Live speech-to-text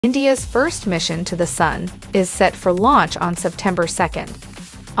India's first mission to the Sun is set for launch on September 2nd.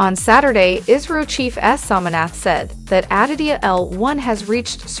 On Saturday, ISRO Chief S Somanath said that Aditya L1 has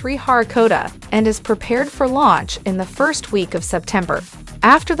reached Sriharikota and is prepared for launch in the first week of September.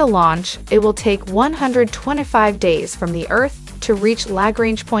 After the launch, it will take 125 days from the Earth to reach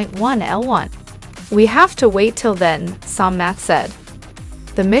Lagrange Point 1 L1. "We have to wait till then," Somnath said.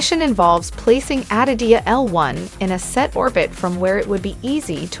 The mission involves placing Aditya L1 in a set orbit from where it would be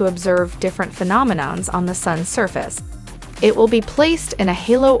easy to observe different phenomena on the Sun's surface. It will be placed in a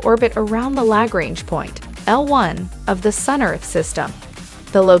halo orbit around the Lagrange Point, L1, of the Sun-Earth system.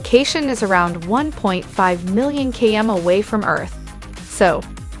 The location is around 1.5 million km away from Earth. So,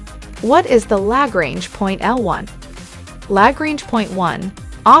 what is the Lagrange Point L1? Lagrange Point 1,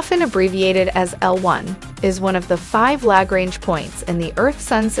 often abbreviated as L1, is one of the 5 Lagrange points in the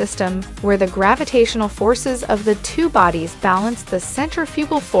Earth-Sun system where the gravitational forces of the two bodies balance the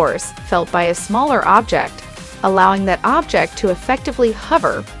centrifugal force felt by a smaller object, allowing that object to effectively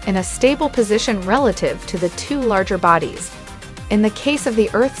hover in a stable position relative to the two larger bodies. In the case of the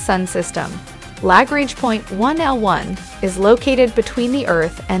Earth-Sun system, Lagrange Point 1 L1 is located between the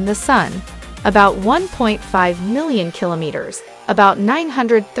Earth and the Sun, about 1.5 million kilometers, about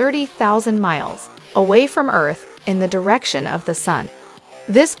 930,000 miles, away from Earth in the direction of the Sun.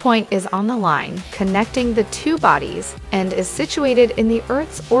 This point is on the line connecting the two bodies and is situated in the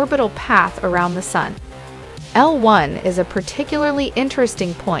Earth's orbital path around the Sun. L1 is a particularly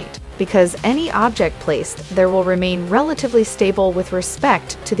interesting point because any object placed there will remain relatively stable with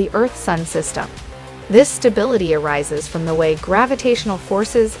respect to the Earth-Sun system. This stability arises from the way gravitational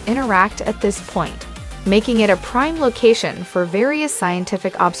forces interact at this point, making it a prime location for various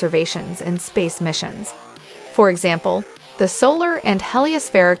scientific observations in space missions. For example, the Solar and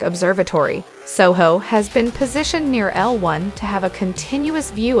Heliospheric Observatory, SOHO, has been positioned near L1 to have a continuous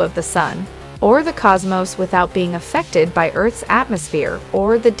view of the Sun or the cosmos without being affected by Earth's atmosphere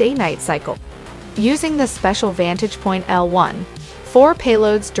or the day-night cycle. Using the special vantage point L1, 4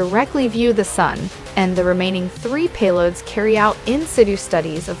 payloads directly view the Sun, and the remaining 3 payloads carry out in situ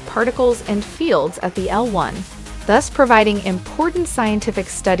studies of particles and fields at the L1, thus providing important scientific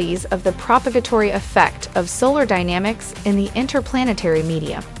studies of the propagatory effect of solar dynamics in the interplanetary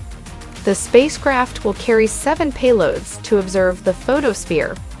medium. The spacecraft will carry 7 payloads to observe the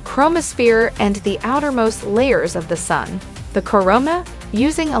photosphere, chromosphere, and the outermost layers of the Sun, the corona,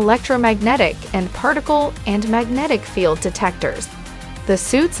 using electromagnetic and particle and magnetic field detectors. The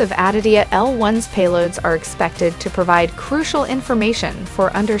suits of Aditya L1's payloads are expected to provide crucial information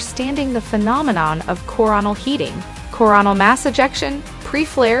for understanding the phenomenon of coronal heating, coronal mass ejection,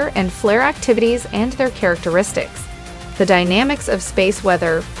 pre-flare and flare activities and their characteristics, the dynamics of space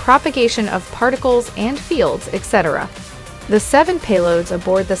weather, propagation of particles and fields, etc. The 7 payloads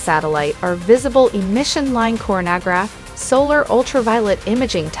aboard the satellite are visible emission line coronagraph, solar ultraviolet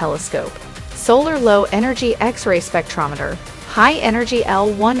imaging telescope, solar low-energy X-ray spectrometer, high-energy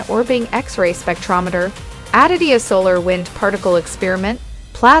L1 orbiting X-ray spectrometer, Aditya Solar Wind Particle Experiment,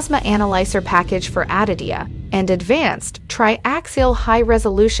 Plasma Analyzer Package for Aditya, and advanced triaxial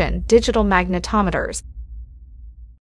high-resolution digital magnetometers.